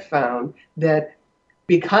I have found that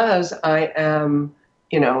because I am,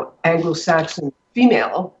 Anglo-Saxon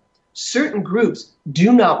female, certain groups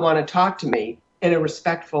do not want to talk to me in a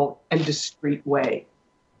respectful and discreet way.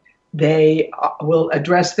 They will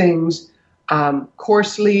address things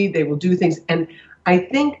coarsely. They will do things. And I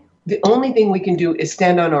think the only thing we can do is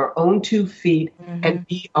stand on our own 2 feet and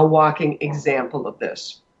be a walking example of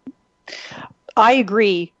this. I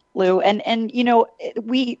agree, Lou. And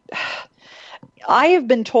I have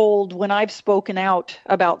been told when I've spoken out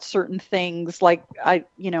about certain things, like I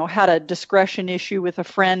had a discretion issue with a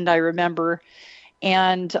friend, I remember,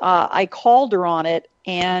 and I called her on it,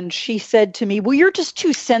 and she said to me, well, you're just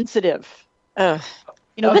too sensitive. This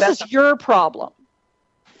is your problem.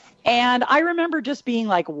 And I remember just being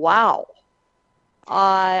like, wow,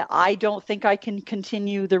 I don't think I can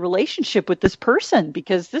continue the relationship with this person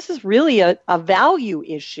because this is really a value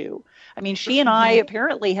issue. I mean, she and I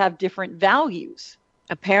apparently have different values.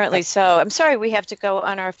 Apparently so. I'm sorry we have to go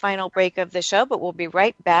on our final break of the show, but we'll be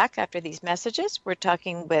right back after these messages. We're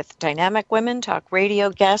talking with Dynamic Women Talk Radio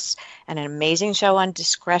guests and an amazing show on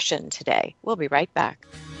discretion today. We'll be right back.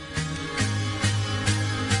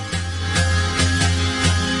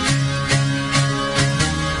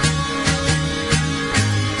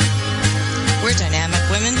 We're Dynamic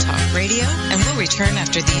Women Talk Radio, and we'll return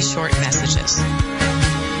after these short messages.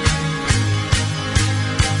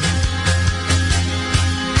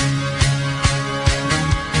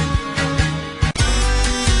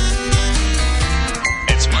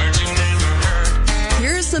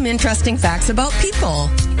 Here's some interesting facts about people.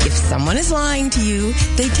 If someone is lying to you,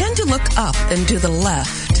 they tend to look up and to the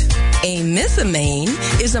left. A mythomane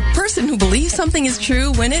is a person who believes something is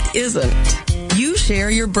true when it isn't. You share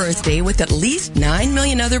your birthday with at least 9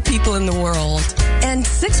 million other people in the world. And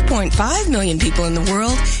 6.5 million people in the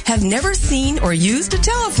world have never seen or used a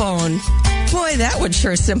telephone. Boy, that would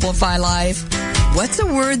sure simplify life. What's a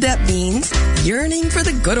word that means yearning for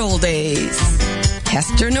the good old days?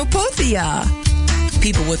 Hesternopothia.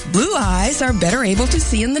 People with blue eyes are better able to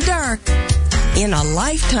see in the dark. In a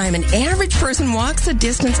lifetime, an average person walks a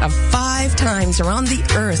distance of 5 times around the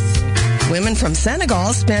earth. Women from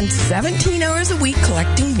Senegal spend 17 hours a week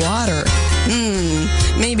collecting water.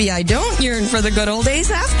 Maybe I don't yearn for the good old days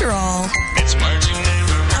after all.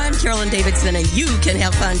 I'm Carolyn Davidson, and you can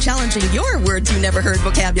have fun challenging your words you never heard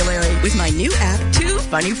vocabulary with my new app, Too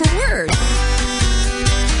Funny for Words.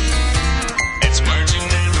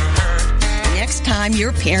 Next time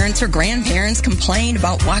your parents or grandparents complain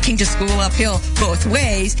about walking to school uphill both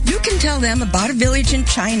ways, you can tell them about a village in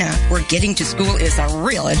China where getting to school is a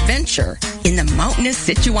real adventure. In the mountainous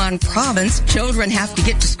Sichuan province, children have to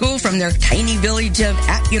get to school from their tiny village of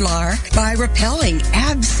Atular by rappelling,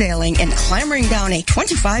 abseiling, and clambering down a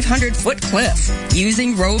 2,500-foot cliff.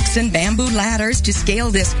 Using ropes and bamboo ladders to scale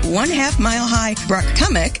this 1/2 mile high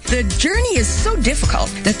Braktumik, the journey is so difficult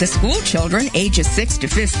that the school children ages 6 to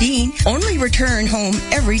 15 only return home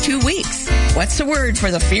every 2 weeks. What's the word for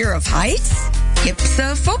the fear of heights?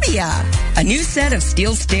 Hypsophobia. A new set of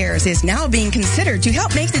steel stairs is now being considered to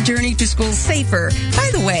help make the journey to school safer. By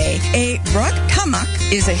the way, a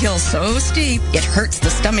Braktumik is a hill so steep it hurts the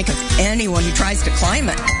stomach of anyone who tries to climb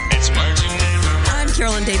it. I'm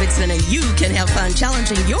Carolyn Davidson, and you can have fun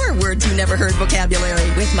challenging your words you never heard vocabulary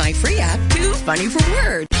with my free app, Too Funny for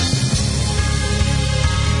Words.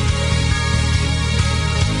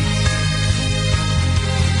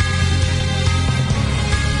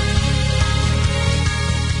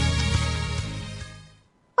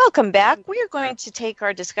 Welcome back. We are going to take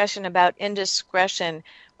our discussion about indiscretion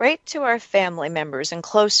right to our family members and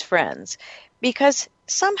close friends, because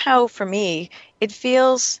somehow for me, it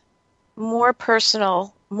feels more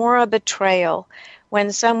personal, more a betrayal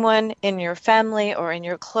when someone in your family or in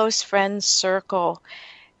your close friends circle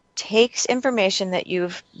takes information that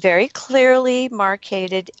you've very clearly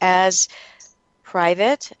marketed as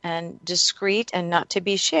private and discreet and not to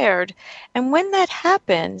be shared. And when that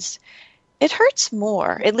happens, it hurts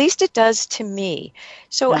more. At least it does to me.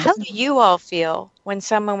 So how do you all feel when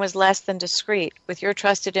someone was less than discreet with your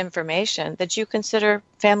trusted information that you consider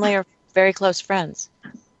family or very close friends?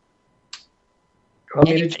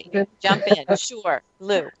 Anybody? Jump in. Sure.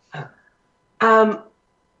 Lou.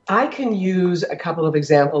 I can use a couple of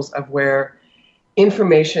examples of where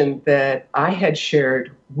information that I had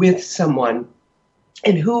shared with someone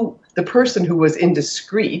and who the person who was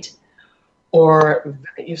indiscreet or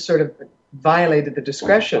you sort of violated the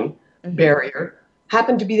discretion barrier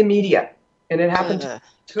happened to be the media. And it happened to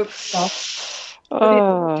took stuff.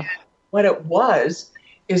 What it was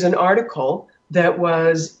is an article that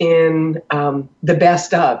was in the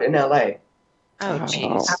Best Of in LA. Oh,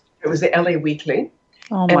 jeez. It was the LA Weekly.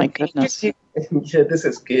 Oh, my goodness. Yeah, this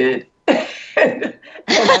is good. and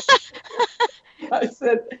I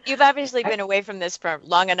said, you've obviously been away from this for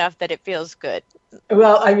long enough that it feels good.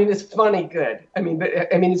 Well, I mean, it's funny good. I mean,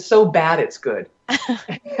 it's so bad it's good.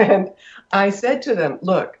 And I said to them,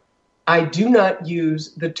 look, I do not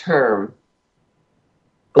use the term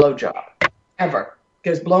blowjob ever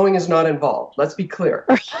because blowing is not involved. Let's be clear.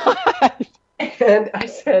 And I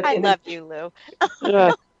said, I love you,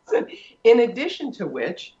 Lou. In addition to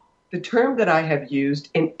which, the term that I have used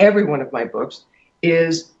in every one of my books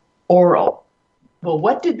is oral. Well,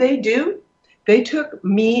 what did they do? They took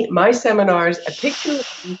my seminars, a picture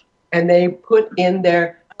of me, and they put in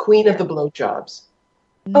their Queen of the Blowjobs.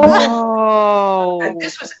 Oh. And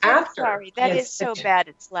this was after. Sorry, that is so bad,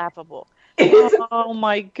 it's laughable. Oh,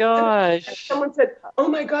 my gosh. Someone said, oh,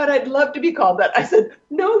 my God, I'd love to be called that. I said,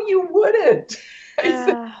 no, you wouldn't. I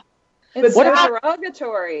said, it's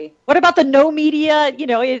derogatory. What about the no media? You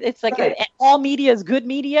know, it's like all media is good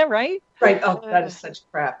media, right? Right. Oh, that is such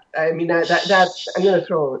crap. I mean, that's I'm going to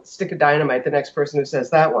throw a stick of dynamite the next person who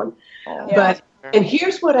says that one. But and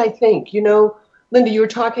here's what I think. You know, Linda, you were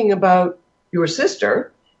talking about your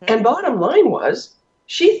sister, and bottom line was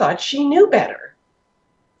she thought she knew better.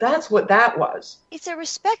 That's what that was. It's a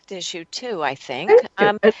respect issue too, I think.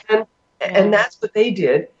 And that's what they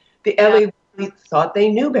did. The LA thought they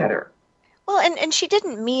knew better. Well, and she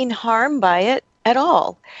didn't mean harm by it at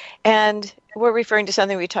all. And we're referring to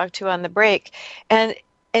something we talked to on the break. And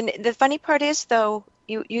the funny part is, though,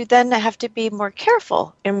 you then have to be more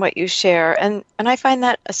careful in what you share. And I find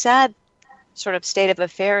that a sad sort of state of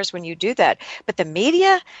affairs when you do that. But the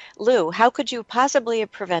media, Lou, how could you possibly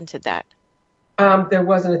have prevented that? There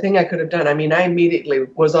wasn't a thing I could have done. I mean, I immediately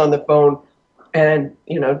was on the phone and,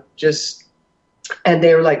 and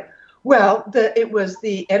they were like, well, it was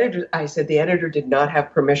the editor. I said the editor did not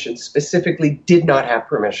have permission, specifically did not have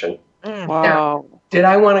permission. Wow. Now, did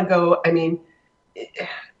I want to go? I mean,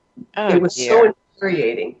 it was so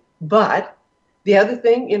infuriating. But the other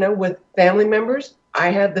thing, with family members, I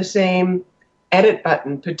had the same edit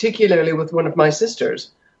button, particularly with one of my sisters,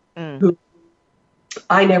 who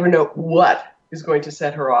I never know what is going to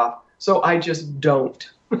set her off. So I just don't.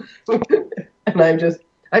 And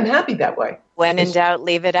I'm happy that way. When in doubt,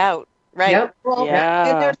 leave it out. Right. Yep.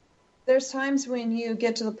 Well, there's times when you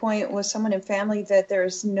get to the point with someone in family that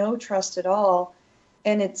there's no trust at all.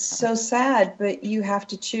 And it's so sad, but you have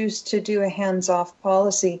to choose to do a hands-off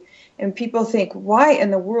policy. And people think, why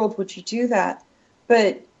in the world would you do that?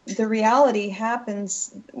 But the reality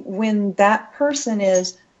happens when that person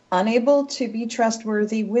is unable to be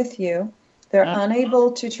trustworthy with you. They're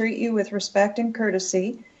unable to treat you with respect and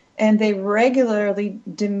courtesy. And they regularly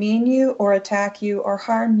demean you or attack you or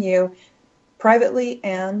harm you privately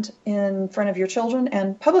and in front of your children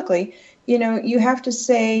and publicly. You have to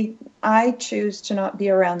say, I choose to not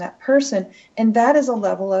be around that person. And that is a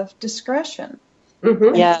level of discretion.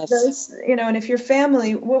 Mm-hmm. Yes. And if your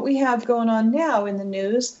family, what we have going on now in the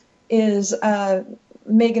news is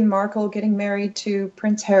Meghan Markle getting married to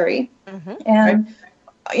Prince Harry. Mm-hmm. And,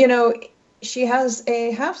 she has a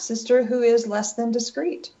half-sister who is less than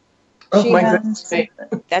discreet. Oh, my goodness.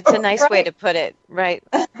 That's a nice way to put it, right?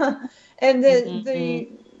 And the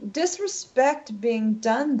disrespect being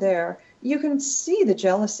done there, you can see the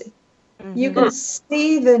jealousy. Mm-hmm. You can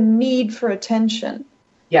see the need for attention.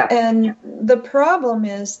 Yeah. And the problem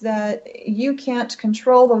is that you can't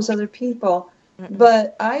control those other people.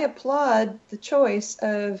 But I applaud the choice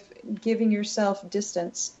of giving yourself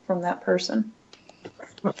distance from that person.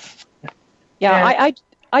 Yeah,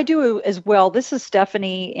 I do as well. This is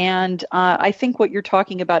Stephanie, and I think what you're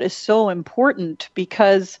talking about is so important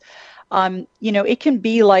because, it can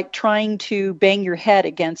be like trying to bang your head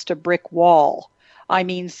against a brick wall. I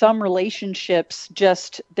mean, some relationships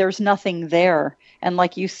there's nothing there. And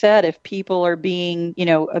like you said, if people are being,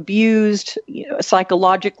 abused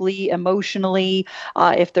psychologically, emotionally,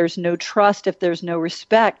 if there's no trust, if there's no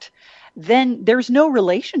respect, then there's no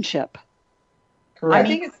relationship. Correct. I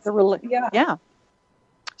think it's yeah.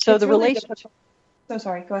 So it's the really relationship. So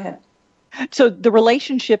sorry. Go ahead. So the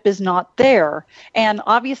relationship is not there, and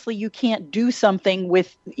obviously you can't do something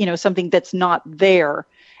with something that's not there.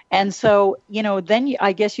 And so, then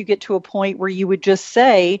I guess you get to a point where you would just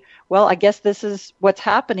say, well, I guess this is what's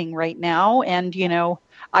happening right now. And,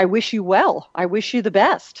 I wish you well. I wish you the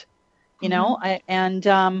best, I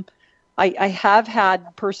have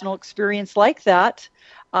had personal experience like that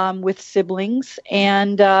with siblings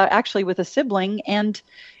and actually with a sibling. And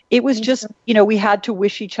it was just, we had to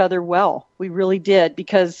wish each other well. We really did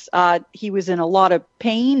because he was in a lot of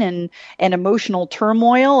pain and emotional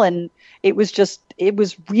turmoil. And it was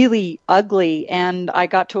really ugly. And I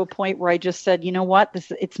got to a point where I just said, you know what,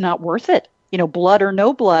 it's not worth it, blood or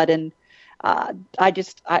no blood. And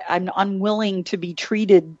I'm unwilling to be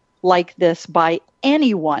treated like this by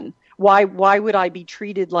anyone. Why would I be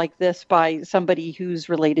treated like this by somebody who's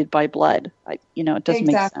related by blood? It doesn't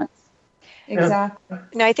make sense. Exactly.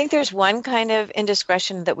 Now, I think there's one kind of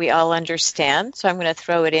indiscretion that we all understand. So I'm going to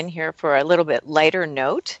throw it in here for a little bit lighter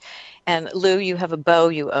note. And Lou, you have a bow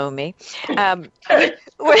you owe me.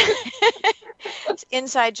 It's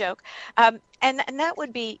inside joke. And that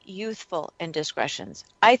would be youthful indiscretions.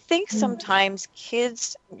 I think sometimes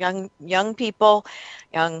kids, young people,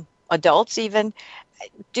 young adults even,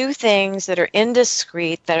 do things that are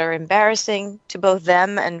indiscreet, that are embarrassing to both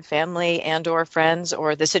them and family and or friends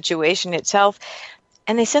or the situation itself.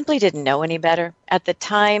 And they simply didn't know any better. At the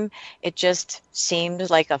time, it just seemed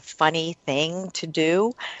like a funny thing to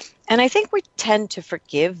do. And I think we tend to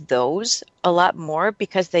forgive those a lot more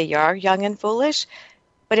because they are young and foolish.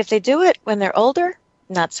 But if they do it when they're older,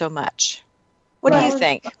 not so much. What do you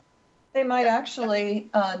think? They might actually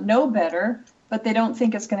know better, but they don't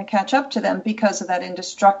think it's going to catch up to them because of that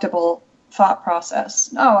indestructible thought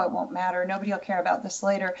process. Oh, it won't matter. Nobody will care about this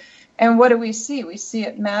later. And what do we see? We see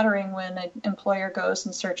it mattering when an employer goes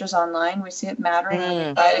and searches online. We see it mattering when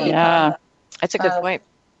they try to become that's a good point.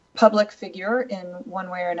 Public figure in one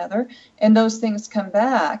way or another. And those things come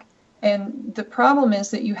back. And the problem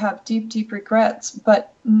is that you have deep, deep regrets,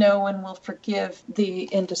 but no one will forgive the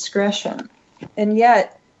indiscretion. And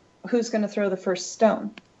yet, who's going to throw the first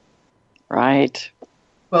stone? Right.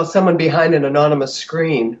 Well, someone behind an anonymous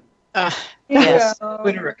screen. Yes.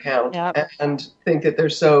 Twitter account and think that they're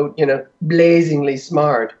so, blazingly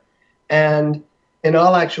smart. And in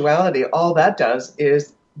all actuality, all that does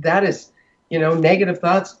is negative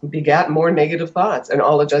thoughts begat more negative thoughts. And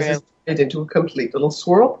all it does is it into a complete little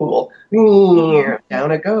swirl pool.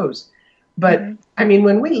 Down it goes. But I mean,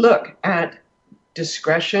 when we look at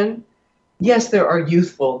discretion, yes, there are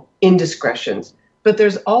youthful indiscretions, but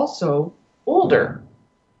there's also older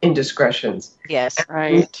indiscretions. Yes,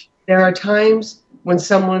 right. There are times when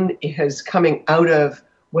someone is coming out of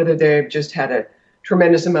whether they've just had a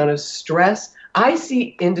tremendous amount of stress. I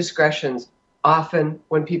see indiscretions often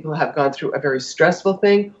when people have gone through a very stressful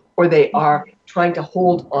thing or they are trying to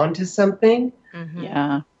hold on to something.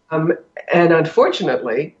 Yeah. And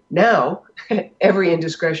unfortunately, now every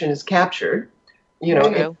indiscretion is captured. In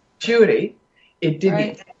perpetuity. It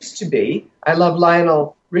didn't used to be. I love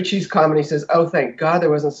Lionel Richie's comment. He says, "Oh, thank God there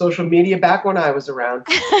wasn't social media back when I was around."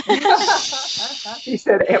 He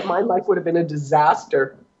said, "My life would have been a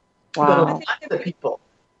disaster." Wow. But a lot of the people,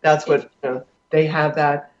 that's what they have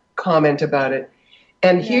that comment about it.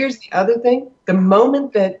 And here's the other thing: the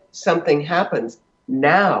moment that something happens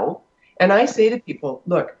now, and I say to people,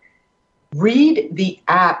 "Look, read the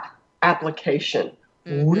application.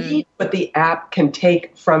 Read what the app can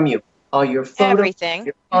take from you." All your photos, everything,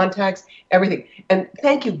 your contacts, everything. And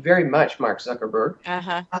thank you very much, Mark Zuckerberg.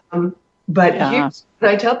 But here's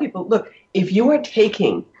what I tell people, look, if you are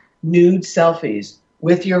taking nude selfies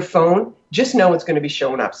with your phone, just know it's going to be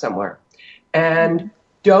showing up somewhere. And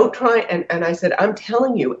don't try, and I said, I'm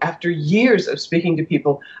telling you, after years of speaking to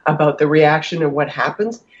people about the reaction and what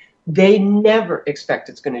happens, they never expect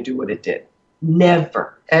it's going to do what it did.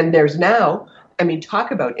 Never. And there's now,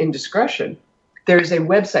 talk about indiscretion. There's a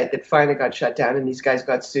website that finally got shut down and these guys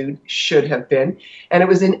got sued, should have been. And it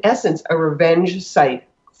was in essence a revenge site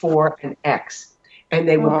for an ex. And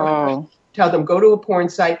they will tell them, go to a porn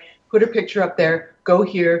site, put a picture up there, go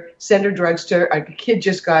here, send her drugs to a kid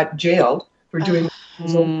just got jailed for doing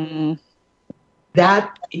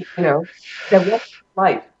that. You know, that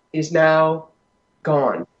life is now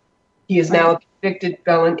gone. He is now a convicted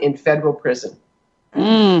felon in federal prison.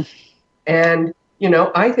 And, you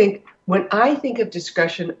know, I think when I think of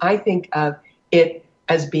discretion, I think of it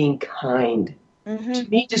as being kind. To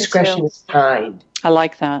me, discretion is kind. I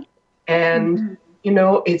like that. And, you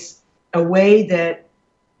know, it's a way that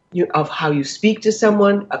of how you speak to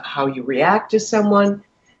someone, of how you react to someone,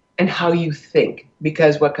 and how you think.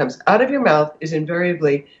 Because what comes out of your mouth is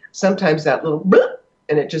invariably sometimes that little bloop,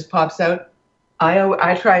 and it just pops out.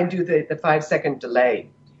 I try and do the 5-second delay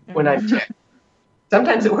when I'm ticked.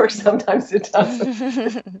 Sometimes it works, sometimes it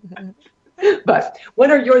doesn't. But what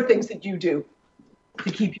are your things that you do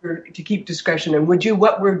to keep discretion? And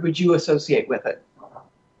what word would you associate with it?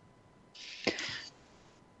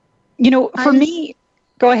 You know, for me,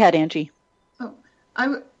 go ahead, Angie. Oh,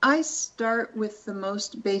 I start with the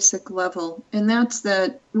most basic level, and that's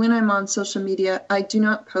that when I'm on social media, I do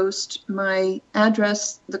not post my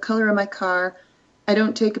address, the color of my car. I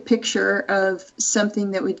don't take a picture of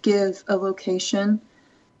something that would give a location.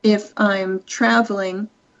 If I'm traveling,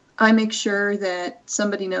 I make sure that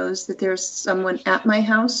somebody knows that there's someone at my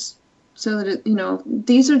house, so that, you know,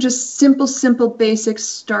 these are just simple, basic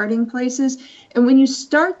starting places. And when you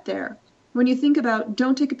start there, when you think about,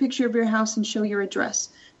 don't take a picture of your house and show your address.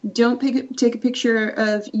 Don't take a picture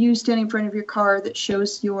of you standing in front of your car that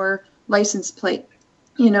shows your license plate.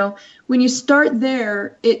 You know, when you start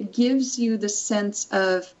there, it gives you the sense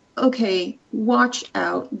of, okay, watch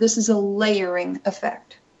out. This is a layering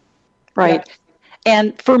effect. Right. Yeah.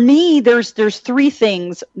 And for me, there's 3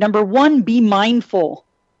 things. Number 1, be mindful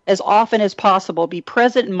as often as possible. Be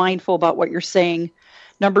present and mindful about what you're saying.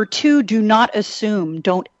 Number 2, do not assume.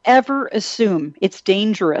 Don't ever assume. It's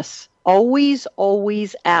dangerous. Always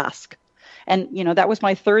ask. And, you know, that was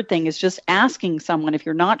my 3rd thing, is just asking someone. If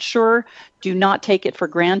you're not sure, do not take it for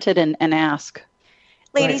granted and ask.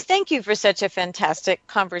 Ladies, thank you for such a fantastic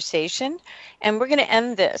conversation. And we're going to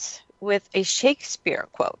end this with a Shakespeare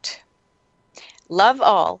quote. Love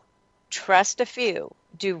all, trust a few,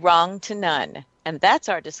 do wrong to none. And that's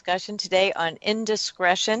our discussion today on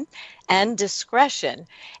indiscretion and discretion.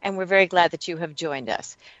 And we're very glad that you have joined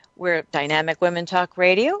us. We're Dynamic Women Talk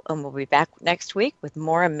Radio, and we'll be back next week with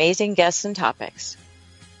more amazing guests and topics.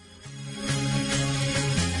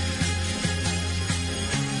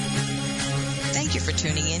 Thank you for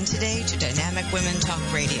tuning in today to Dynamic Women Talk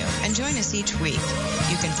Radio, and join us each week.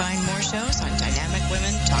 You can find more shows on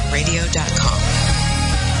dynamicwomentalkradio.com.